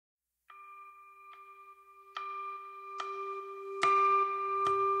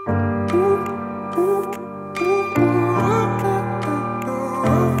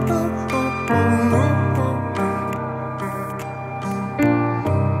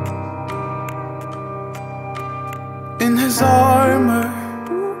his armor,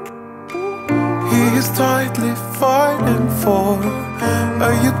 he is tightly fighting for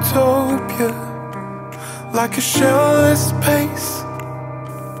a utopia, like a shellless space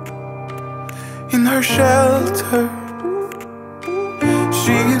in her shelter.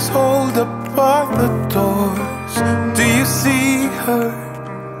 She is holed up by the doors. Do you see her?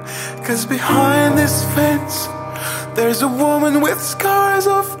 'Cause behind this fence there's a woman with scars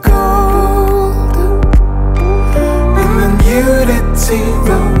of gold. In the nudity,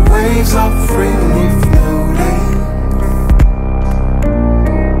 the waves are freely floating.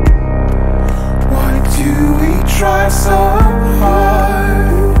 Why do we try so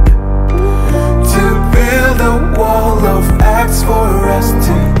hard to build a wall of acts for us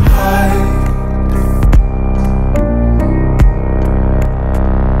to hide?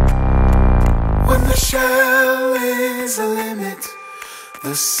 When the shell is a limit,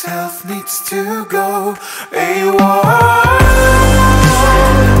 the self needs to go AWOL.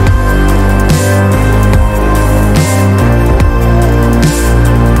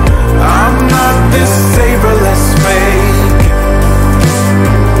 I'm not this saberless fake.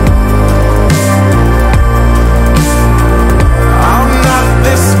 I'm not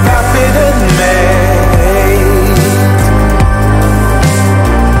this rapid and made.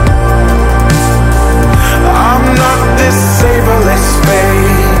 I'm not this saberless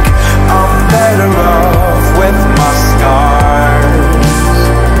fake. I'm better off with my scars.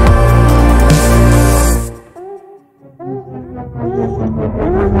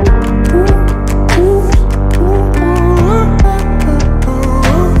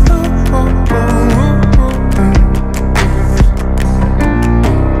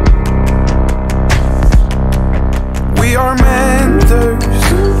 We are mentors.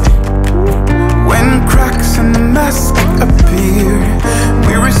 When cracks in the mask appear,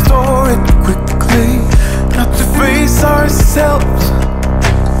 we restore it quickly, not to face ourselves.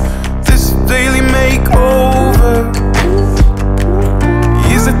 This daily makeover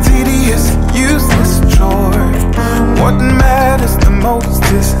is a tedious, useless chore. What matters the most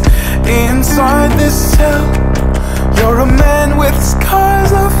is inside this cell. You're a man with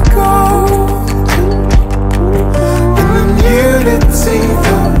scars of gold. In the nudity,